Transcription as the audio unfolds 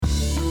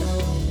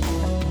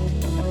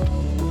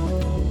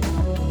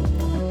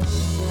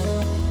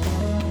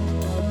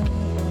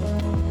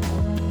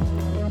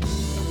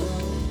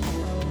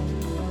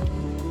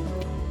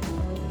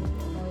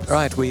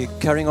Right, we're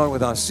carrying on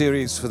with our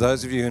series. For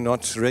those of you who are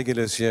not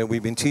regulars here,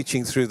 we've been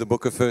teaching through the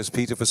book of 1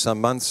 Peter for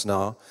some months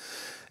now,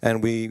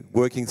 and we're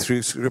working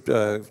through script,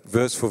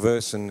 verse for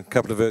verse and a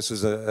couple of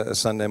verses a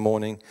Sunday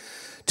morning.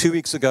 2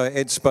 weeks ago,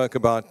 Ed spoke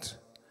about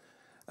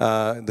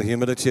the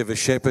humility of a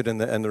shepherd and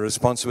the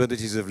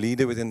responsibilities of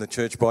leader within the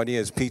church body,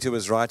 as Peter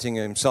was writing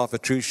himself a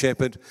true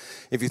shepherd.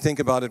 If you think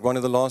about it, one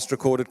of the last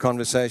recorded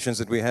conversations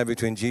that we had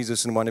between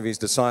Jesus and one of his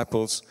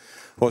disciples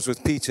was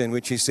with Peter, in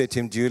which he said to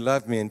him, "Do you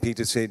love me?" And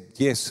Peter said,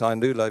 "Yes, I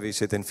do love you." He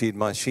said, "Then feed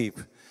my sheep."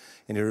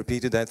 And he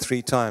repeated that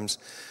 3 times.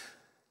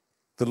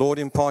 The Lord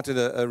imparted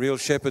a real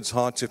shepherd's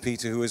heart to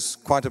Peter, who was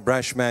quite a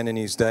brash man in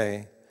his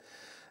day.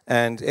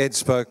 And Ed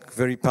spoke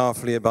very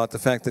powerfully about the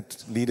fact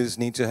that leaders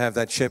need to have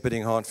that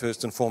shepherding heart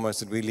first and foremost,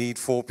 that we lead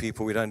for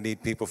people, we don't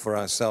lead people for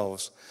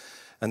ourselves,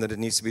 and that it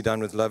needs to be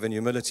done with love and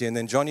humility. And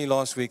then Johnny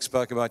last week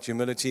spoke about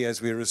humility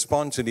as we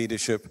respond to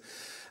leadership,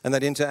 and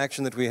that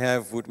interaction that we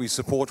have, would we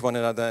support one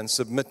another and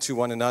submit to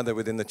one another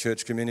within the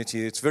church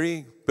community. It's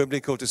very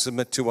biblical to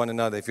submit to one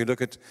another. If you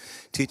look at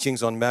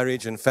teachings on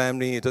marriage and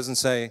family, it doesn't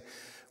say,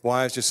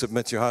 "Wives, just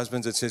submit to your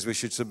husbands." It says we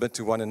should submit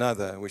to one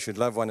another. We should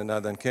love one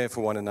another and care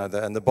for one another.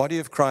 And the body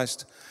of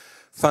Christ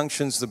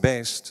functions the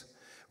best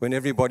when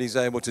everybody's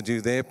able to do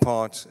their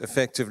part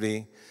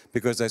effectively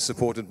because they're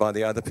supported by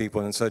the other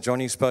people. And so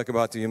Johnny spoke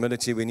about the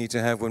humility we need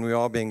to have when we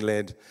are being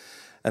led,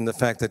 and the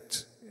fact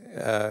that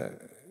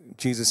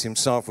Jesus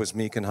himself was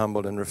meek and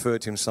humble and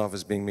referred to himself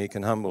as being meek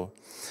and humble.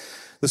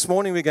 This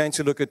morning we're going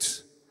to look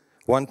at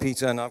 1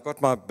 Peter, and I've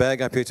got my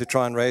bag up here to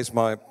try and raise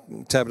my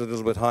tablet a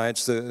little bit high.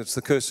 It's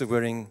the curse of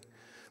wearing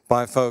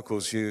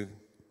bifocals. You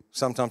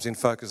sometimes in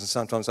focus and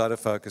sometimes out of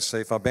focus. So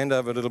if I bend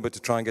over a little bit to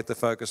try and get the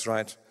focus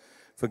right,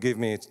 forgive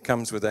me, it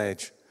comes with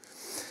age.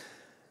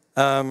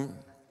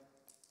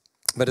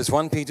 But it's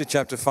 1 Peter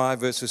chapter 5,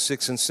 verses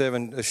 6 and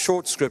 7, a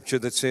short scripture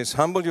that says,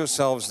 "Humble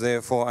yourselves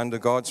therefore under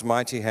God's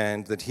mighty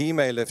hand, that he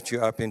may lift you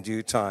up in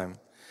due time.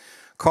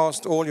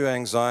 Cast all your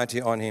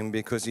anxiety on him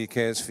because he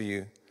cares for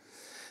you."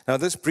 Now,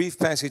 this brief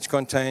passage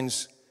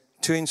contains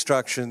 2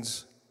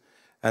 instructions,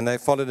 and they're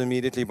followed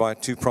immediately by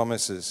 2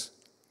 promises.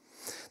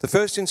 The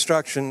first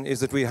instruction is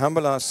that we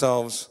humble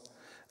ourselves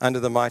under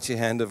the mighty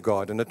hand of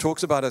God, and it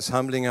talks about us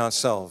humbling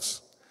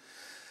ourselves.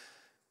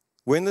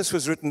 When this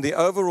was written, the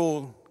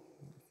overall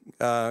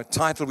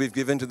title we've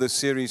given to this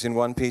series in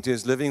 1 Peter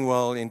is Living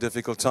Well in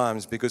Difficult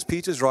Times, because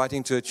Peter's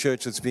writing to a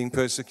church that's being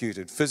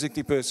persecuted,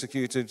 physically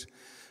persecuted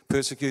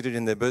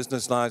in their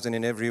business lives and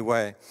in every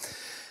way.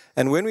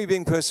 And when we're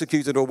being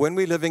persecuted, or when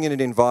we're living in an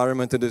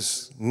environment that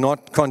is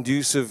not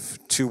conducive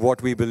to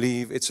what we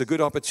believe, it's a good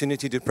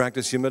opportunity to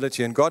practice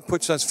humility. And God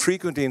puts us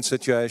frequently in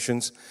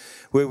situations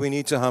where we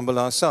need to humble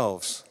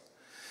ourselves.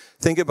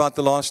 Think about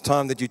the last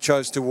time that you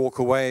chose to walk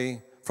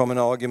away from an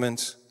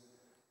argument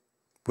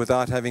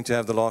without having to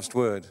have the last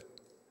word.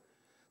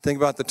 Think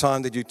about the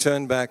time that you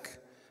turned back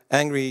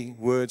angry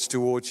words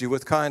towards you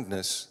with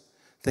kindness.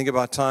 Think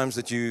about times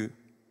that you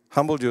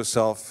humbled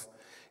yourself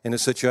in a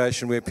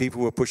situation where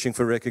people were pushing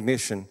for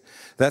recognition.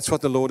 That's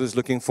what the Lord is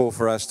looking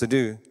for us to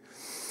do.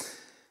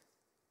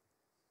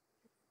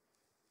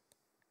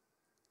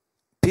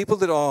 People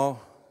that are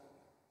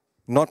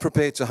not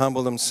prepared to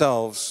humble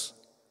themselves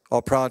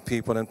are proud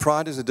people. And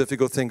pride is a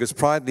difficult thing, because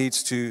pride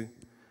leads to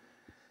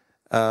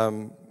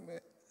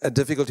a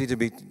difficulty to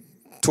be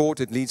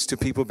taught. It leads to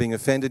people being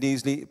offended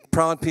easily.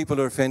 Proud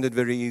people are offended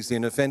very easily,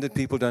 and offended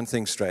people don't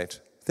think straight.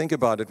 Think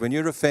about it. When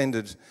you're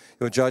offended,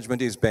 your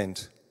judgment is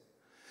bent.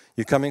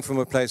 You're coming from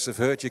a place of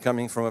hurt, you're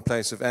coming from a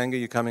place of anger,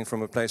 you're coming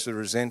from a place of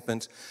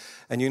resentment,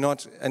 and you're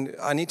not, and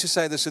I need to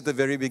say this at the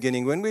very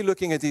beginning, when we're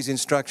looking at these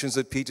instructions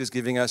that Peter's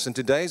giving us, and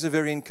today is a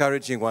very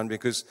encouraging one,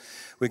 because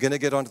we're going to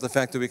get onto the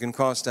fact that we can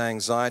cast our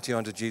anxiety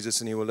onto Jesus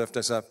and he will lift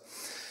us up.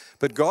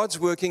 But God's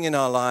working in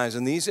our lives,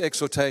 and these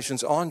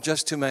exhortations aren't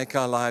just to make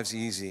our lives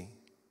easy.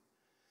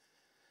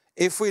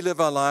 If we live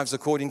our lives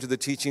according to the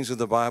teachings of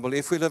the Bible,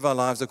 if we live our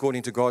lives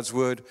according to God's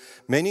word,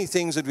 many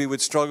things that we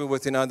would struggle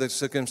with in other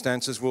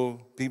circumstances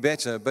will be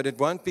better, but it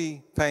won't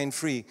be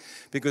pain-free,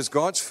 because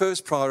God's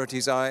first priority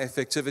is our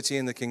effectivity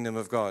in the kingdom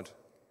of God.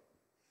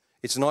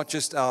 It's not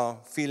just our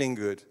feeling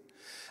good.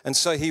 And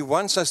so he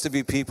wants us to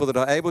be people that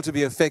are able to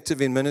be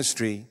effective in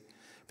ministry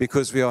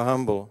because we are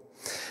humble.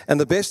 And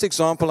the best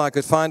example I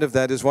could find of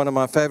that is one of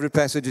my favorite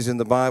passages in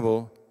the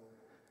Bible,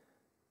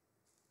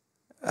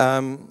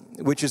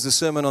 which is the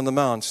Sermon on the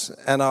Mount.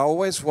 And I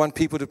always want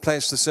people to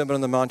place the Sermon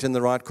on the Mount in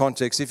the right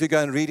context. If you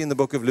go and read in the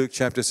book of Luke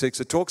chapter 6,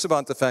 it talks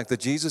about the fact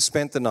that Jesus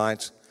spent the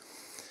night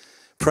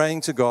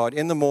praying to God.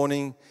 In the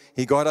morning,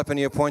 he got up and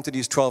he appointed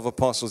his 12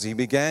 apostles. He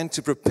began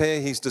to prepare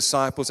his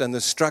disciples and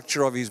the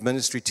structure of his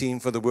ministry team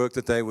for the work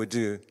that they would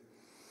do.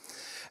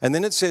 And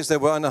then it says they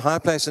were on a high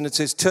place, and it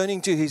says,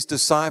 turning to his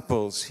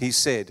disciples, he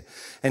said,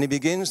 and he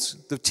begins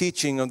the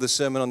teaching of the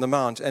Sermon on the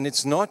Mount. And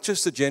it's not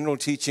just a general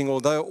teaching,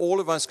 although all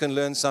of us can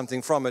learn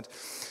something from it.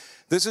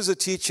 This is a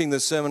teaching, the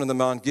Sermon on the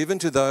Mount, given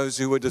to those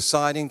who were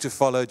deciding to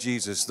follow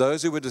Jesus,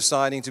 those who were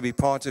deciding to be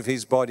part of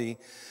his body,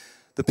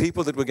 the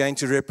people that were going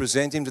to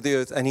represent him to the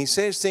earth. And he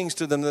says things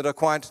to them that are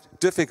quite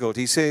difficult.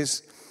 He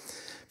says,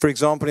 For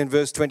example, in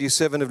verse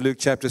 27 of Luke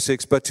chapter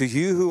 6, but to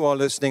you who are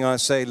listening, I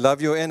say, love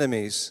your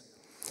enemies,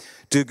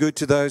 do good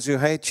to those who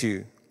hate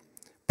you,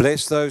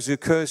 bless those who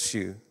curse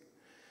you,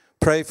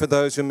 pray for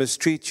those who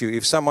mistreat you.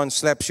 If someone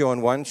slaps you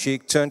on one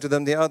cheek, turn to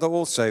them the other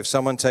also. If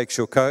someone takes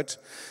your coat,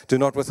 do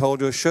not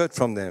withhold your shirt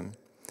from them.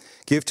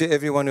 Give to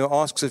everyone who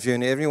asks of you,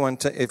 and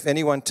if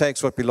anyone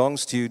takes what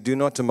belongs to you, do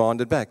not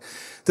demand it back.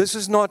 This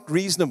is not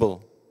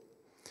reasonable.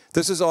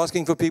 This is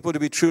asking for people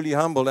to be truly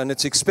humble, and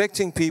it's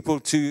expecting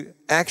people to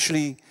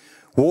actually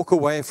walk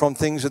away from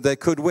things that they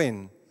could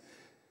win,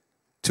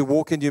 to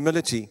walk in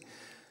humility.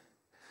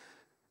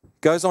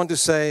 Goes on to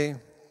say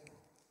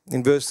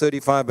in verse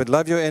 35, but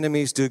love your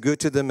enemies, do good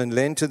to them, and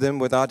lend to them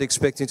without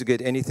expecting to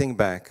get anything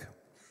back.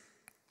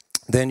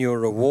 Then your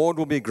reward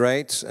will be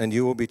great, and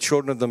you will be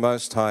children of the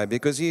Most High,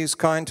 because He is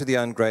kind to the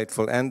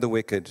ungrateful and the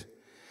wicked.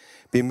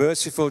 Be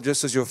merciful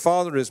just as your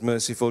Father is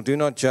merciful. Do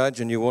not judge,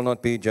 and you will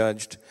not be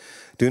judged.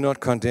 Do not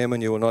condemn,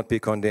 and you will not be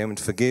condemned.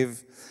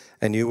 Forgive,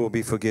 and you will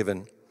be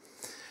forgiven.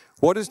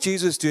 What is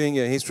Jesus doing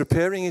here? He's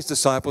preparing His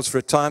disciples for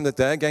a time that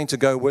they're going to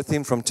go with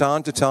Him from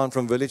town to town,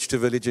 from village to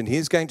village, and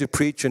He's going to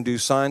preach and do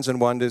signs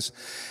and wonders,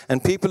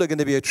 and people are going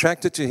to be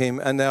attracted to Him,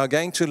 and they are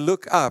going to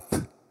look up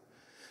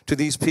to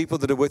these people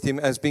that are with Him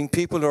as being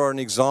people who are an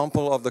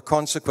example of the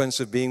consequence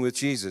of being with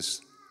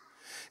Jesus.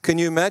 Can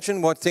you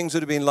imagine what things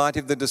would have been like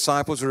if the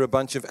disciples were a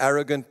bunch of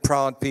arrogant,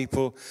 proud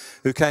people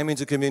who came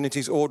into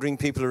communities ordering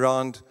people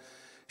around,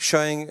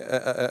 showing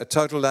a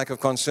total lack of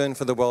concern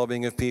for the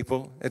well-being of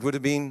people? It would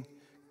have been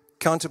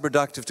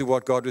counterproductive to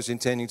what God was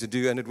intending to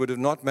do, and it would have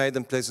not made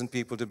them pleasant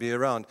people to be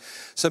around.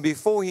 So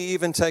before He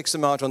even takes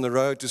them out on the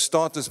road to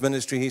start this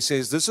ministry, He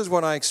says, this is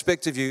what I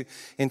expect of you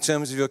in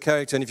terms of your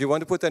character. And if you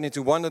want to put that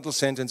into one little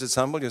sentence, it's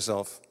humble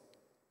yourself.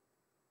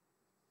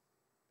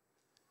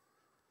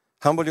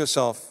 Humble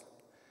yourself.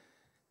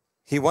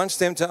 He wants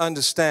them to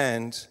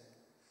understand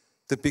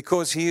that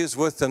because He is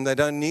with them, they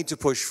don't need to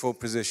push for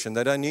position.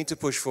 They don't need to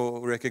push for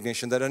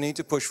recognition. They don't need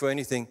to push for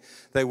anything.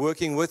 They're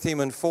working with Him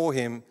and for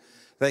Him.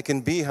 They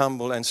can be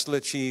humble and still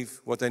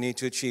achieve what they need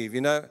to achieve.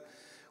 You know,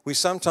 we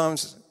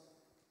sometimes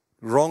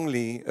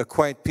wrongly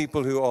equate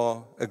people who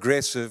are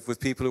aggressive with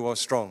people who are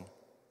strong,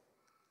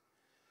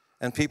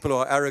 and people who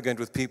are arrogant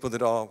with people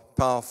that are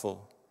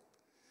powerful.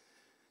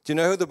 Do you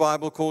know who the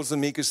Bible calls the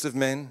meekest of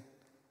men?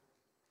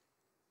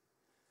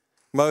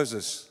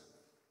 Moses.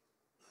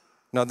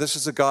 Now, this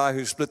is a guy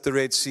who split the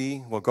Red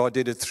Sea. Well, God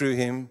did it through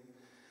him,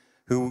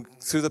 who,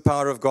 through the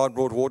power of God,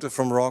 brought water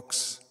from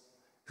rocks,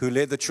 who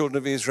led the children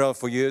of Israel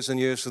for years and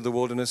years through the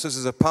wilderness. This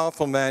is a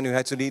powerful man who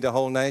had to lead a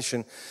whole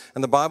nation.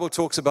 And the Bible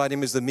talks about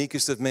him as the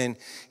meekest of men.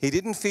 He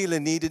didn't feel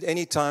it needed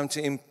any time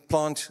to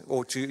implant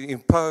or to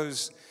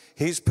impose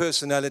his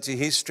personality,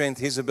 his strength,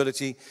 his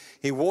ability.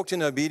 He walked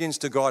in obedience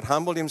to God,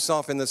 humbled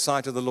himself in the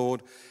sight of the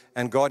Lord,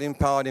 and God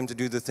empowered him to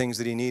do the things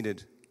that he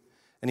needed.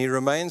 And he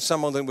remained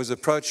someone that was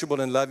approachable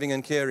and loving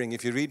and caring.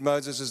 If you read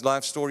Moses'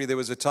 life story, there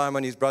was a time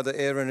when his brother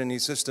Aaron and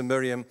his sister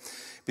Miriam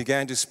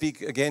began to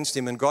speak against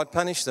him, and God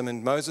punished them.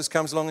 And Moses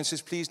comes along and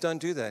says, please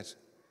don't do that.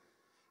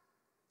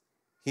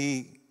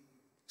 He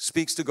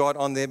speaks to God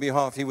on their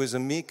behalf. He was a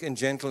meek and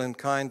gentle and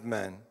kind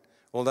man,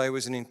 although he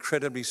was an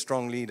incredibly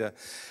strong leader.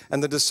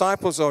 And the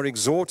disciples are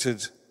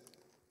exhorted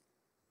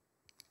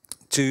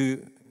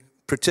to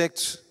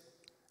protect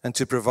and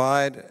to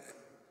provide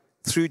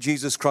through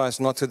Jesus Christ,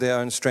 not to their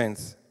own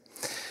strength.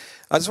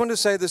 I just want to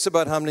say this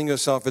about humbling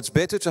yourself. It's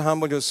better to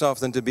humble yourself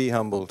than to be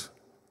humbled.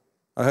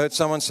 I heard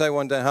someone say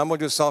one day, humble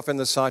yourself in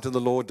the sight of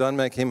the Lord. Don't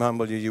make Him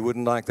humble you. You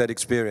wouldn't like that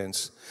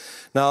experience.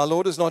 Now, our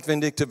Lord is not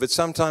vindictive, but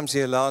sometimes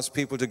He allows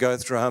people to go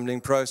through a humbling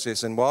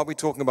process. And while we're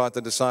talking about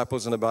the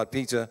disciples and about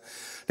Peter,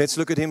 let's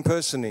look at him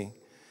personally.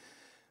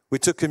 We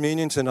took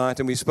communion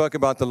tonight and we spoke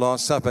about the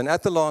Last Supper. And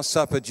at the Last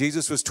Supper,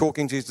 Jesus was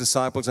talking to His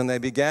disciples, and they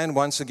began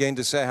once again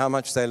to say how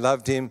much they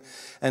loved Him.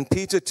 And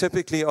Peter,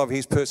 typically of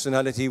his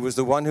personality, was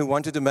the one who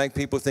wanted to make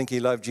people think he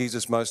loved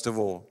Jesus most of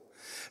all.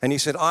 And he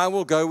said, I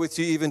will go with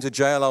you even to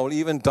jail. I will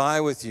even die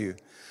with you.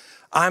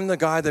 I'm the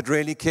guy that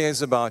really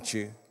cares about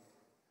you.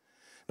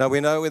 Now,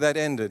 we know where that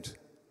ended.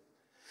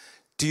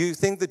 Do you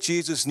think that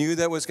Jesus knew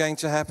that was going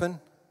to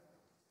happen?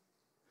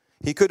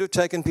 He could have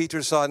taken Peter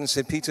aside and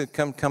said, Peter,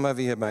 come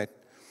over here, mate.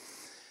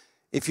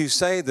 If you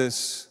say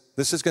this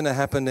is going to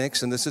happen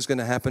next, and this is going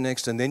to happen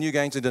next, and then you're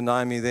going to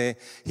deny me there.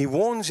 He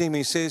warns him.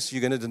 He says,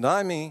 you're going to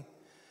deny me.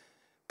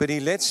 But he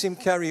lets him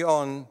carry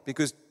on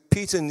because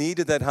Peter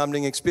needed that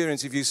humbling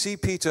experience. If you see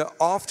Peter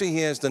after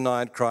he has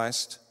denied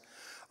Christ,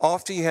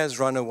 after he has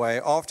run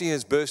away, after he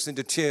has burst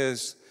into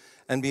tears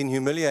and been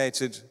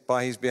humiliated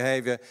by his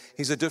behavior,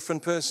 he's a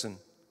different person.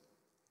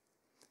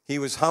 He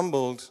was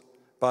humbled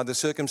by the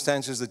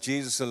circumstances that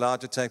Jesus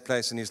allowed to take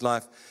place in his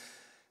life,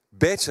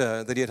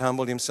 better that he had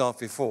humbled himself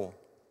before.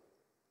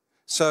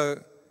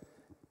 So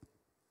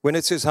when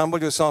it says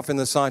humble yourself in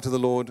the sight of the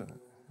Lord,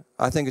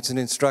 I think it's an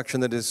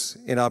instruction that is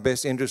in our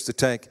best interest to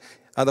take.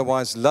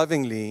 Otherwise,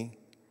 lovingly,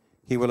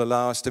 He will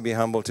allow us to be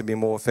humble, to be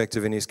more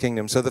effective in His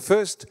kingdom. So the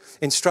first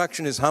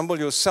instruction is humble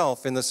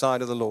yourself in the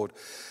sight of the Lord.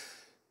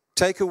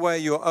 Take away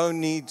your own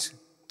need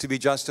to be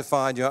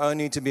justified, your own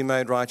need to be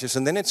made righteous.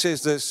 And then it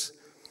says this,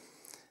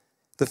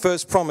 the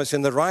first promise,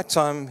 in the right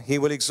time, He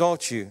will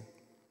exalt you.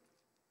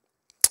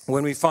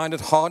 When we find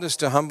it hardest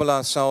to humble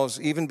ourselves,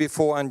 even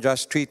before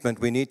unjust treatment,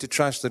 we need to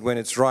trust that when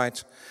it's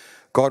right,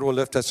 God will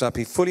lift us up.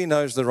 He fully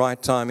knows the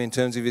right time in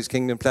terms of His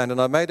kingdom plan.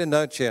 And I made a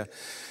note here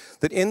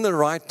that in the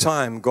right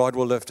time, God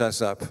will lift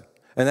us up.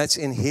 And that's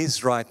in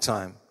His right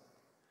time.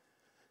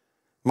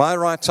 My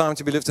right time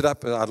to be lifted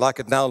up, I'd like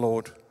it now,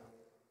 Lord.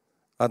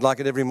 I'd like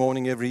it every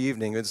morning, every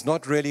evening. It's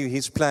not really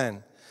His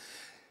plan.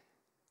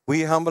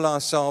 We humble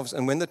ourselves,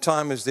 and when the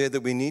time is there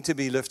that we need to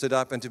be lifted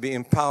up and to be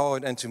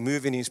empowered and to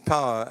move in His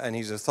power and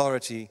His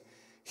authority,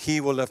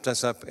 He will lift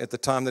us up at the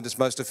time that is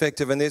most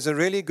effective. And there's a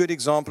really good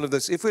example of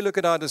this. If we look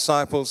at our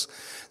disciples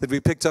that we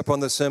picked up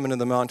on the Sermon on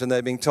the Mount, and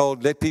they're being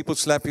told, let people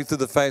slap you through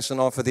the face and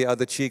offer the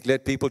other cheek.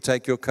 Let people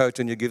take your coat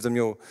and you give them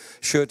your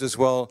shirt as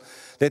well.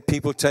 Let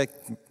people take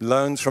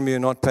loans from you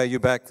and not pay you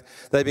back.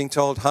 They're being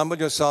told, humble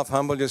yourself,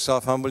 humble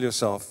yourself, humble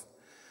yourself.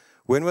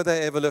 When were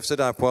they ever lifted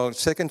up? Well,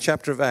 second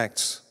chapter of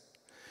Acts.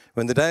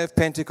 When the day of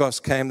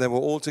Pentecost came, they were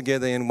all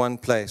together in one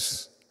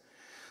place.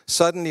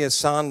 Suddenly a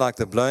sound like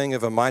the blowing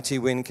of a mighty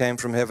wind came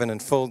from heaven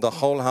and filled the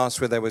whole house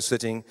where they were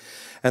sitting.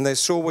 And they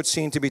saw what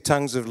seemed to be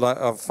tongues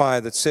of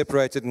fire that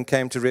separated and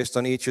came to rest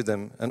on each of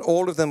them. And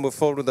all of them were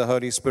filled with the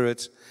Holy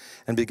Spirit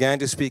and began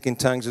to speak in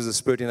tongues as the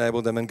Spirit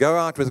enabled them, and go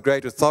out with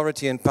great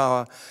authority and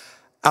power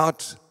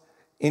out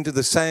into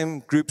the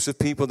same groups of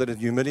people that had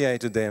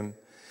humiliated them.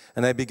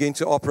 And they begin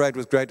to operate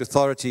with great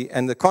authority.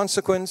 And the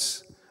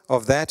consequence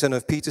of that and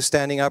of Peter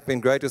standing up in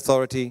great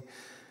authority,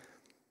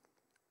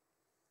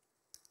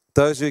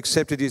 those who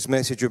accepted his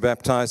message were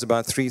baptized.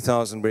 About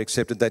 3,000 were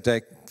accepted that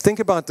day. Think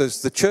about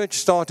this. The church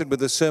started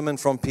with a sermon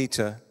from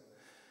Peter,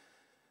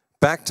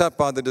 backed up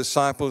by the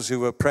disciples who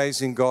were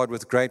praising God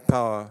with great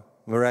power,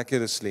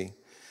 miraculously.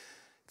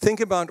 Think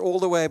about all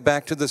the way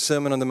back to the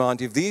Sermon on the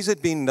Mount. If these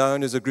had been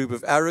known as a group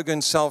of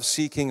arrogant,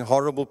 self-seeking,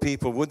 horrible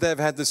people, would they have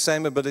had the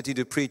same ability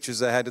to preach as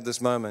they had at this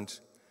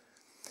moment?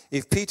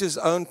 If Peter's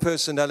own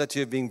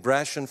personality of being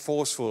brash and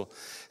forceful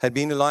had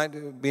been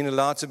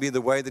allowed to be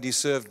the way that he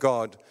served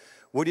God,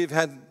 would he have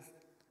had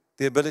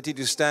the ability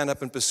to stand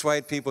up and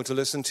persuade people to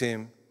listen to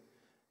him?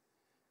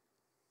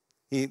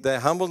 They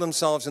humbled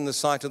themselves in the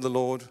sight of the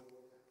Lord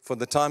for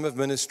the time of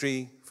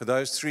ministry, for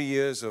those 3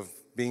 years of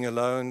being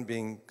alone,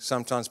 being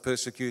sometimes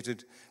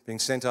persecuted, being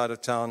sent out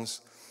of towns.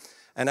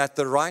 And at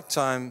the right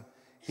time,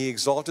 He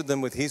exalted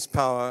them with His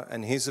power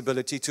and His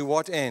ability. To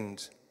what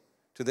end?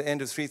 To the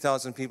end of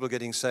 3,000 people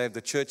getting saved,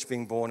 the church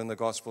being born and the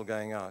gospel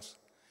going out.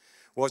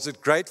 Was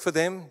it great for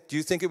them? Do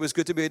you think it was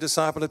good to be a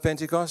disciple at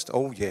Pentecost?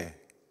 Oh, yeah.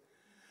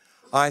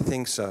 I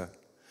think so.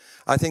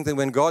 I think that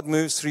when God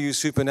moves through you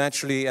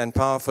supernaturally and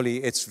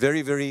powerfully, it's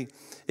very, very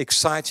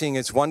exciting.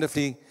 It's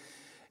wonderfully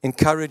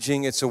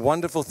encouraging. It's a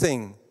wonderful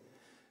thing.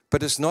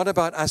 But it's not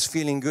about us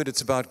feeling good.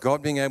 It's about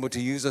God being able to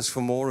use us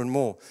for more and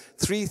more.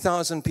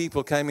 3,000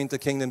 people came into the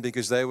kingdom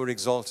because they were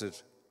exalted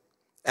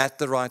at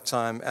the right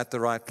time, at the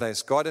right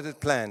place. God had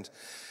it planned.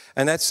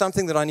 And that's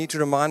something that I need to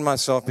remind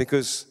myself,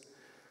 because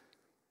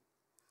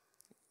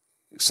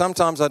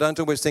sometimes I don't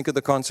always think of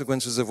the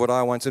consequences of what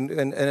I want.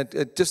 And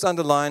it just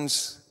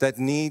underlines that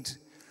need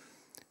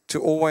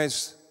to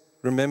always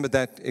remember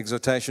that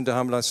exhortation to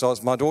humble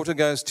ourselves. My daughter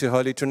goes to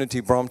Holy Trinity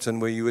Brompton,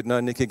 where you would know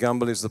Nicky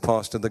Gumbel is the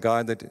pastor, the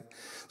guy that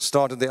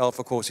started the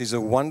Alpha course. He's a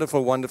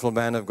wonderful, wonderful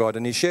man of God.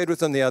 And he shared with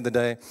them the other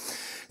day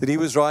that he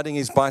was riding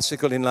his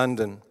bicycle in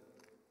London,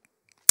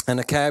 and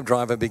a cab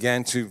driver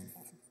began to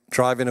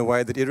drive in a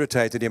way that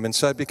irritated him. And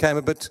so it became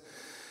a bit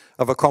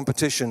of a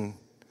competition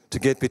to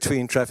get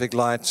between traffic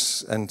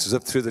lights and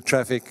zip through the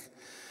traffic.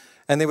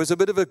 And there was a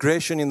bit of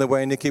aggression in the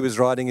way Nicky was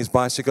riding his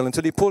bicycle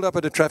until he pulled up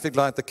at a traffic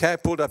light. The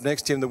cab pulled up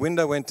next to him. The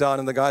window went down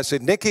and the guy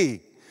said,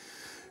 "Nicky,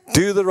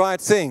 do the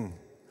right thing.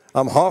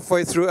 I'm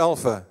halfway through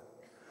Alpha."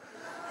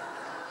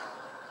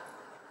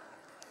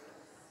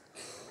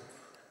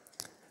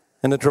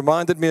 And it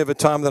reminded me of a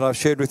time that I've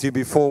shared with you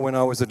before when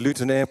I was at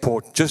Luton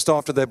Airport, just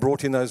after they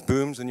brought in those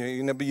booms, and you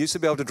used to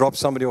be able to drop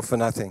somebody off for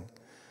nothing.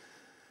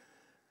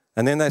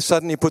 And then they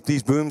suddenly put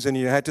these booms in,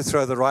 and you had to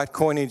throw the right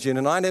coinage in.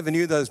 And I never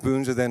knew those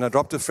booms were there. And I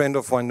dropped a friend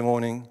off one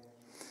morning,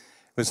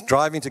 was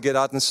driving to get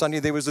out, and suddenly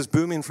there was this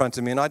boom in front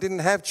of me, and I didn't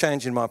have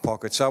change in my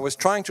pocket. So I was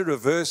trying to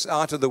reverse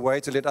out of the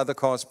way to let other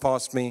cars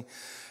pass me.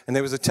 And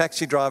there was a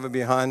taxi driver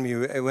behind me.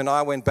 When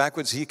I went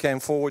backwards, he came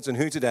forwards and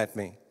hooted at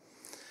me.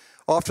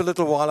 After a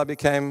little while, I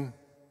became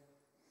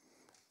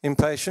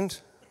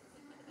impatient.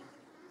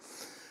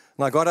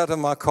 And I got out of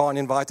my car and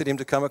invited him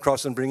to come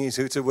across and bring his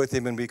hooter with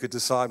him, and we could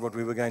decide what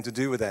we were going to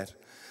do with that.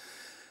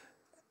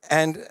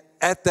 And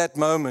at that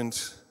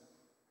moment,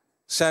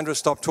 Sandra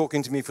stopped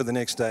talking to me for the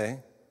next day.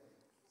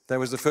 That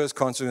was the first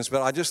consequence.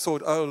 But I just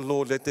thought, oh,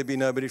 Lord, let there be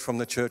nobody from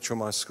the church or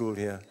my school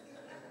here.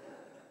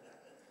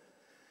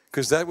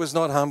 Because that was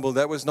not humble,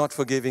 that was not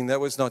forgiving, that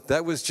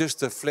was just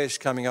the flesh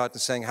coming out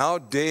and saying, how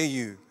dare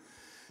you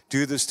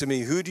do this to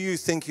me? Who do you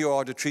think you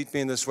are to treat me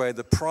in this way?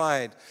 The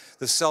pride,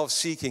 the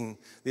self-seeking,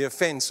 the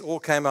offense all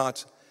came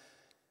out.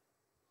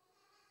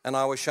 And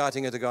I was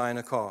shouting at a guy in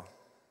a car.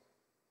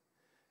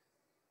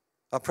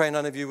 I pray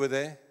none of you were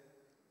there.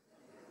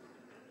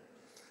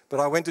 But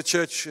I went to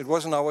church. I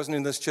wasn't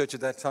in this church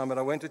at that time, but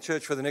I went to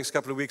church for the next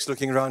couple of weeks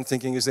looking around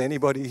thinking, is there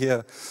anybody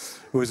here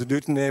who was at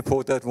Luton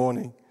Airport that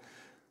morning?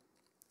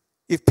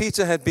 If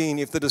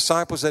the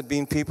disciples had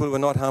been people who were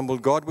not humble,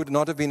 God would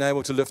not have been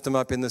able to lift them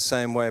up in the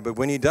same way. But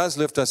when He does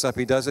lift us up,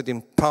 He does it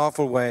in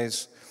powerful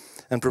ways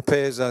and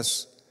prepares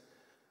us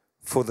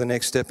for the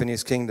next step in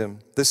His kingdom.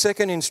 The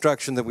second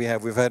instruction that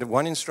we've had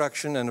one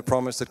instruction and a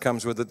promise that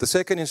comes with it. The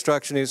second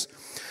instruction is,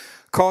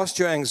 cast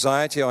your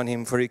anxiety on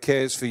Him, for He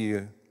cares for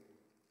you.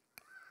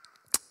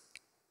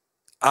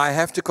 I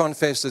have to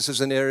confess, this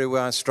is an area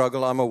where I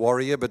struggle. I'm a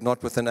warrior, but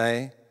not with an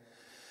A.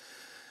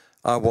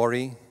 I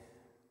worry.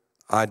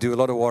 I do a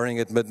lot of worrying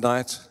at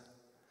midnight,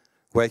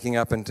 waking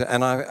up, and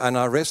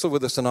I wrestle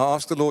with this, and I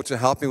ask the Lord to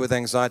help me with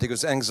anxiety,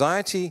 because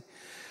anxiety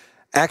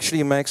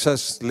actually makes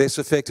us less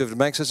effective. It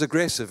makes us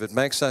aggressive. It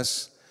makes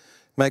us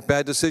make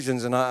bad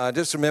decisions. And I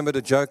just remembered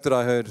a joke that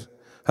I heard.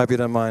 Hope you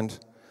don't mind.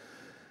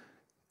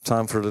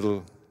 Time for a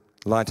little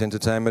light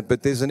entertainment.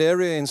 But there's an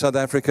area in South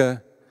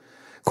Africa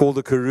called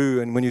the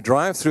Karoo, and when you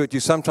drive through it, you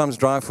sometimes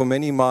drive for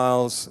many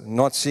miles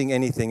not seeing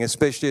anything,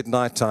 especially at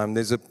night time.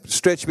 There's a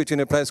stretch between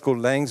a place called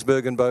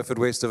Laingsburg and Beaufort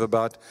West of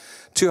about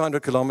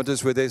 200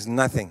 kilometers where there's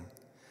nothing,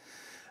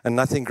 and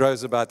nothing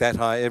grows about that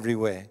high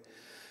everywhere.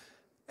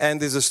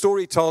 And there's a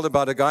story told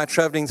about a guy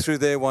traveling through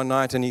there one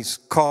night, and his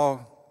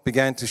car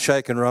began to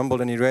shake and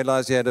rumble, and he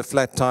realized he had a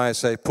flat tire,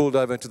 so he pulled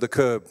over to the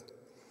curb.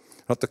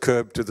 Not the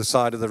curb, to the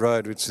side of the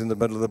road, which is in the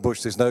middle of the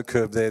bush. There's no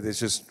curb there, there's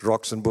just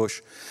rocks and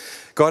bush.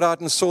 Got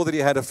out and saw that he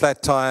had a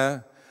flat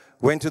tire,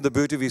 went to the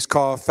boot of his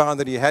car, found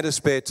that he had a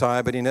spare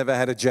tire, but he never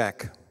had a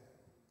jack.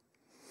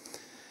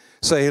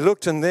 So he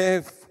looked, and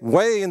there,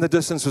 way in the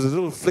distance, was a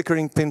little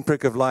flickering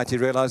pinprick of light. He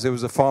realized there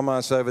was a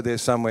farmhouse over there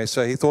somewhere.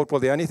 So he thought,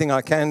 well, the only thing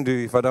I can do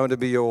if I don't want to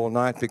be here all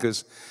night,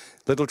 because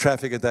little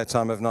traffic at that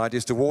time of night,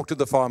 is to walk to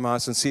the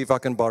farmhouse and see if I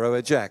can borrow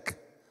a jack.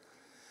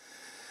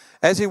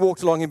 As he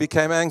walked along, he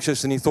became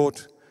anxious, and he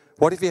thought,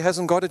 what if he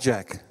hasn't got a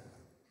jack?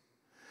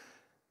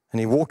 And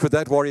he walked with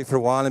that worry for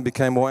a while and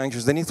became more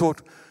anxious. Then he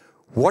thought,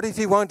 what if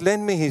he won't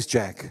lend me his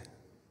jack?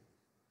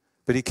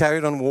 But he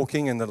carried on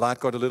walking, and the light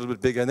got a little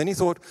bit bigger. And then he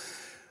thought,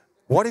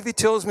 what if he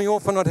tells me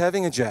off for not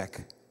having a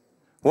jack?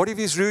 What if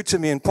he's rude to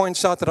me and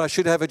points out that I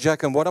should have a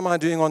jack? And what am I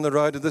doing on the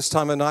road at this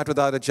time of night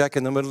without a jack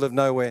in the middle of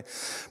nowhere?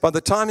 By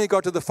the time he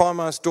got to the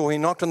farmhouse door, he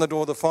knocked on the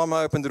door. The farmer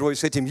opened the door. He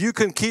said to him, you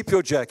can keep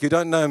your jack. You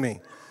don't know me.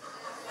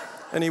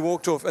 And he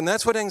walked off. And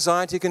that's what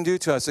anxiety can do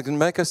to us. It can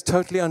make us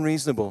totally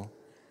unreasonable.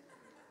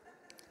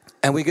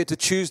 And we get to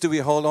choose, do we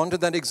hold on to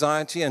that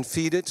anxiety and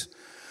feed it?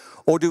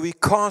 Or do we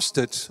cast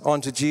it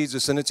onto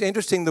Jesus? And it's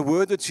interesting, the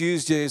word that's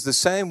used here is the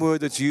same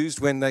word that's used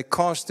when they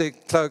cast their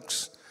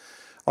cloaks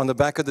on the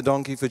back of the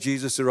donkey for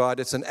Jesus to ride.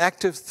 It's an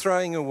active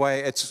throwing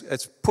away.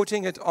 It's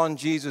putting it on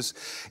Jesus.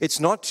 It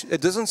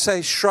doesn't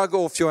say shrug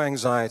off your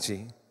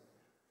anxiety.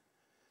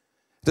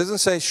 It doesn't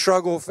say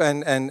shrug off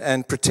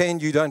and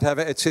pretend you don't have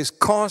it. It says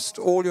cast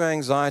all your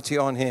anxiety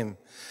on Him.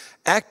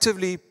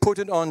 Actively put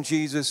it on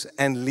Jesus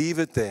and leave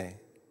it there.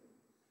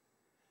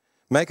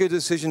 Make a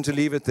decision to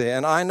leave it there.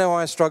 And I know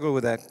I struggle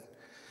with that,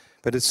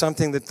 but it's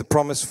something that the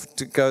promise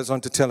goes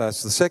on to tell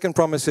us. The second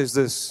promise is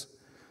this.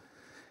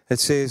 It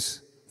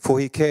says, for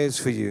He cares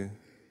for you.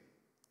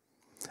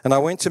 And I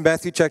went to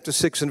Matthew chapter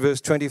 6 and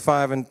verse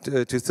 25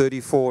 to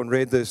 34 and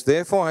read this.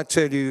 Therefore I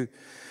tell you,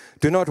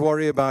 do not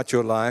worry about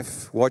your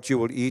life, what you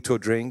will eat or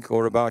drink,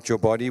 or about your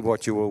body,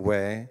 what you will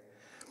wear.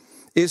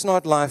 Is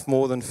not life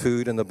more than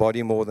food, and the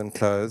body more than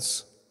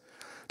clothes?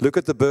 Look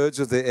at the birds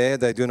of the air.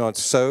 They do not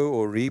sow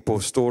or reap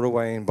or store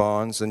away in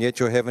barns, and yet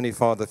your heavenly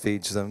Father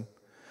feeds them.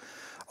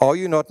 Are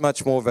you not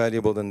much more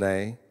valuable than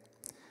they?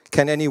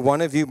 Can any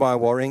one of you, by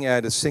worrying,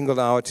 add a single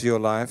hour to your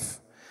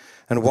life?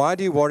 And why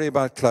do you worry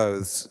about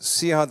clothes?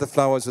 See how the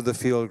flowers of the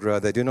field grow.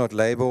 They do not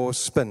labor or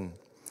spin.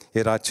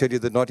 Yet I tell you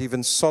that not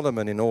even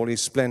Solomon in all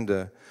his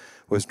splendor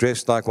was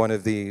dressed like one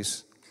of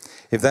these.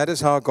 If that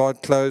is how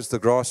God clothes the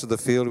grass of the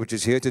field, which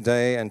is here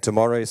today and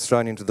tomorrow is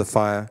thrown into the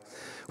fire,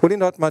 will He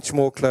not much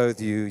more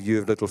clothe you, you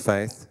of little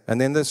faith?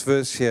 And then this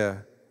verse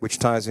here, which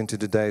ties into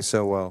today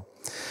so well.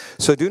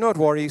 So do not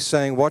worry,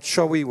 saying, what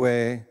shall we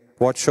wear?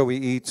 What shall we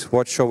eat?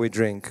 What shall we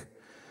drink?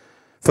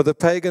 For the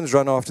pagans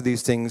run after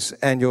these things,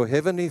 and your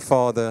heavenly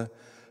Father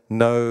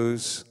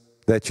knows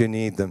that you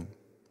need them.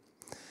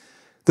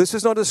 This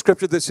is not a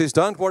scripture that says,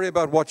 don't worry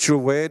about what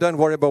you'll wear, don't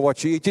worry about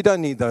what you eat. You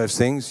don't need those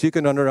things. You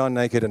can run around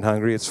naked and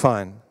hungry, it's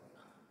fine.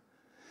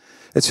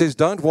 It says,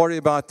 don't worry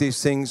about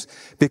these things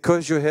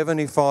because your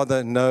heavenly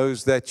Father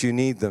knows that you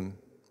need them.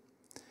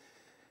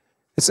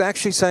 It's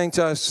actually saying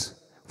to us,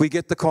 we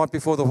get the cart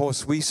before the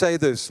horse. We say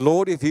this,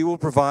 Lord, if you will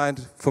provide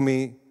for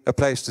me a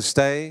place to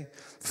stay,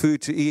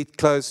 food to eat,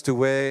 clothes to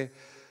wear,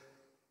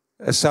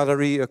 a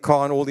salary, a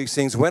car, and all these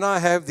things, when I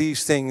have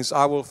these things,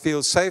 I will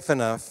feel safe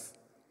enough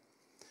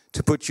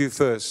to put you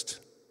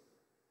first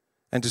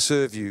and to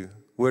serve you.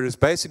 Whereas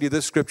basically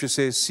this scripture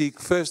says,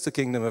 seek first the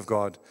kingdom of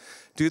God.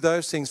 Do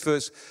those things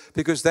first,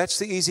 because that's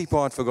the easy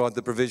part for God,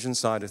 the provision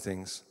side of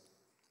things.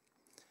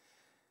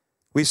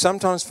 We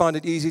sometimes find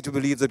it easy to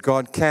believe that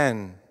God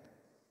can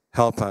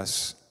help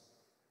us.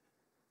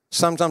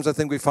 Sometimes I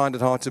think we find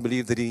it hard to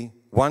believe that He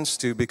wants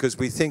to, because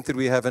we think that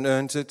we haven't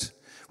earned it.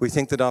 We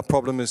think that our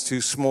problem is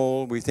too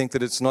small. We think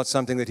that it's not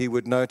something that He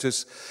would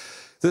notice.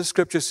 This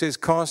scripture says,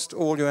 cast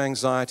all your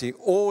anxiety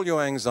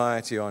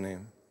on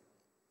Him,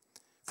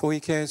 for He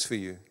cares for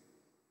you.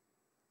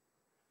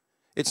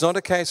 It's not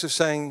a case of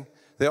saying,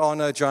 there are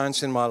no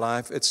giants in my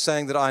life. It's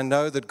saying that I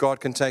know that God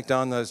can take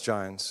down those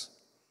giants.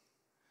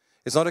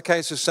 It's not a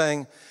case of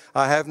saying,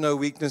 I have no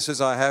weaknesses,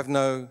 I have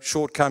no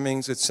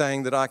shortcomings. It's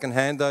saying that I can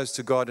hand those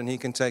to God and He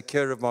can take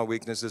care of my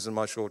weaknesses and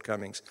my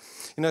shortcomings.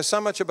 You know, so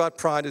much about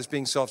pride is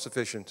being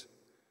self-sufficient.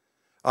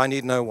 I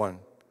need no one.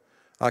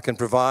 I can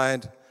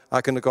provide, I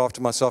can look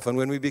after myself. And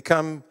when we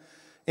become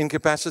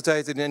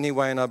incapacitated in any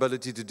way in our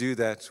ability to do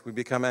that, we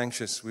become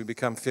anxious, we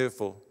become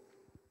fearful.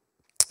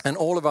 And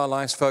all of our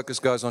life's focus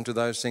goes onto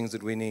those things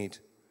that we need.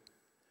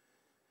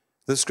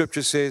 The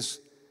scripture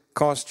says,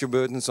 cast your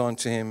burdens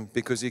onto Him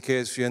because He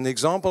cares for you. And the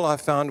example I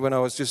found when I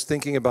was just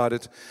thinking about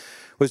it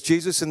was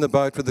Jesus in the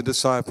boat with the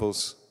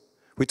disciples.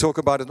 We talk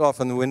about it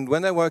often.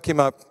 When they woke Him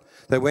up,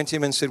 they went to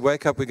Him and said,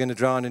 wake up, we're going to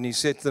drown. And He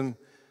said to them,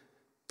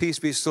 peace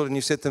be still. And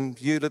He said to them,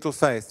 you little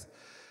faith.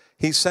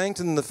 He's saying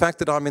to them, the fact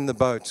that I'm in the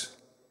boat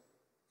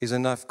is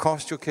enough.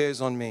 Cast your cares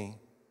on me.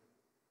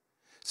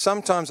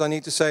 Sometimes I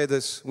need to say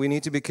this, we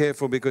need to be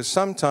careful, because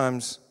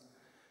sometimes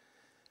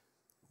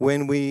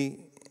when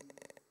we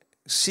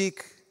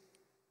seek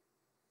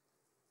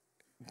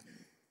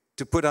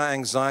to put our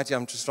anxiety,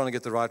 I'm just trying to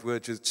get the right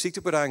word, to seek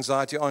to put our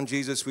anxiety on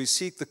Jesus, we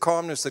seek the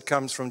calmness that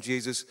comes from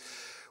Jesus.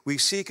 We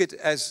seek it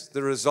as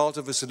the result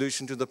of a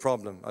solution to the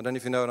problem. I don't know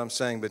if you know what I'm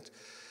saying, but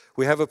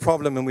we have a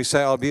problem and we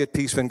say, I'll be at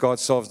peace when God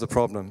solves the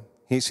problem.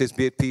 He says,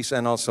 be at peace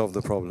and I'll solve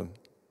the problem.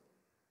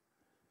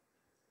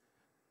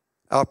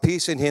 Our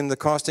peace in Him, the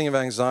casting of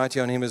anxiety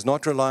on Him, is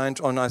not reliant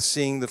on us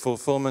seeing the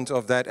fulfillment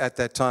of that at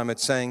that time.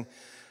 It's saying,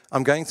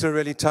 I'm going through a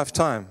really tough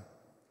time.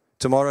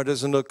 Tomorrow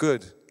doesn't look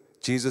good.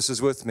 Jesus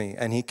is with me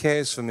and He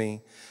cares for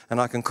me,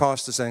 and I can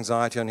cast this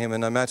anxiety on Him.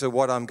 And no matter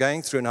what I'm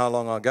going through and how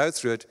long I'll go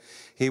through it,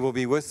 He will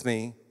be with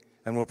me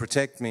and will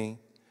protect me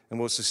and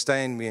will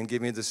sustain me and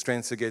give me the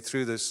strength to get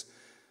through this,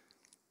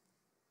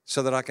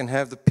 so that I can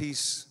have the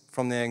peace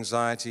from the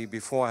anxiety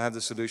before I have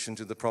the solution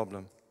to the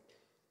problem.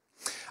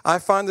 I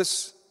find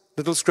this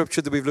little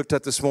scripture that we've looked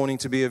at this morning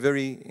to be a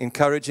very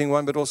encouraging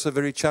one, but also a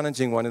very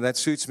challenging one. And that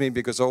suits me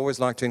because I always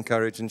like to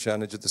encourage and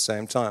challenge at the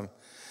same time.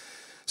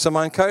 So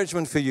my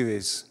encouragement for you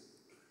is,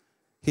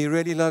 He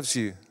really loves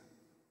you.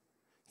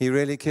 He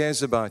really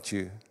cares about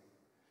you.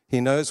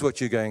 He knows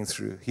what you're going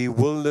through. He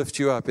will lift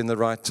you up in the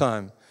right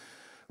time.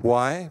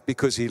 Why?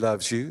 Because He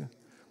loves you,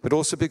 but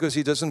also because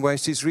He doesn't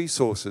waste His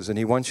resources and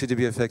He wants you to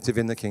be effective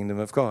in the kingdom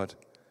of God.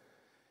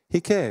 He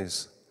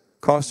cares.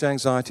 Cast your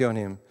anxiety on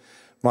Him.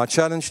 My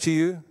challenge to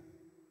you,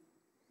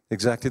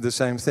 exactly the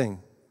same thing.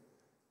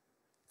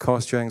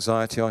 Cast your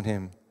anxiety on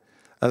Him.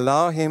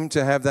 Allow Him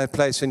to have that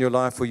place in your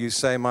life where you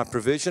say, my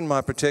provision,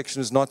 my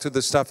protection is not to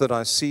the stuff that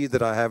I see,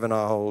 that I have and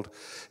I hold.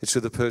 It's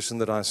to the person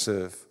that I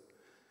serve.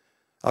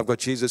 I've got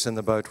Jesus in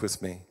the boat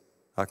with me.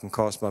 I can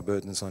cast my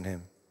burdens on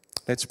Him.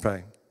 Let's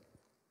pray.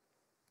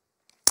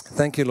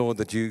 Thank you, Lord,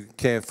 that you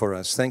care for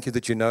us. Thank you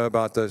that you know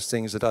about those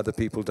things that other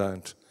people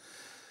don't.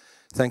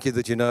 Thank you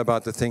that you know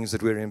about the things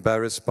that we're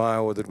embarrassed by,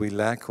 or that we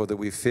lack, or that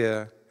we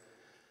fear,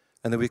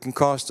 and that we can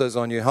cast those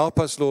on you. Help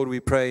us, Lord, we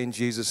pray in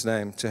Jesus'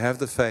 name, to have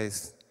the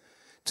faith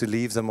to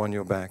leave them on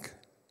your back,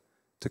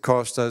 to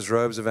cast those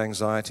robes of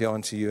anxiety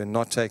onto you and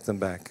not take them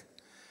back,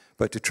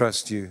 but to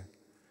trust you.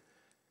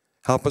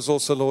 Help us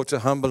also, Lord, to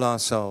humble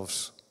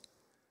ourselves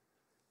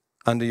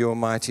under your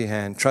mighty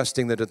hand,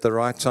 trusting that at the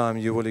right time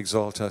you will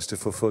exalt us to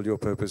fulfill your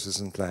purposes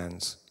and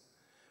plans.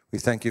 We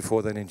thank you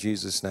for that in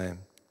Jesus' name.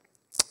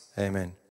 Amen.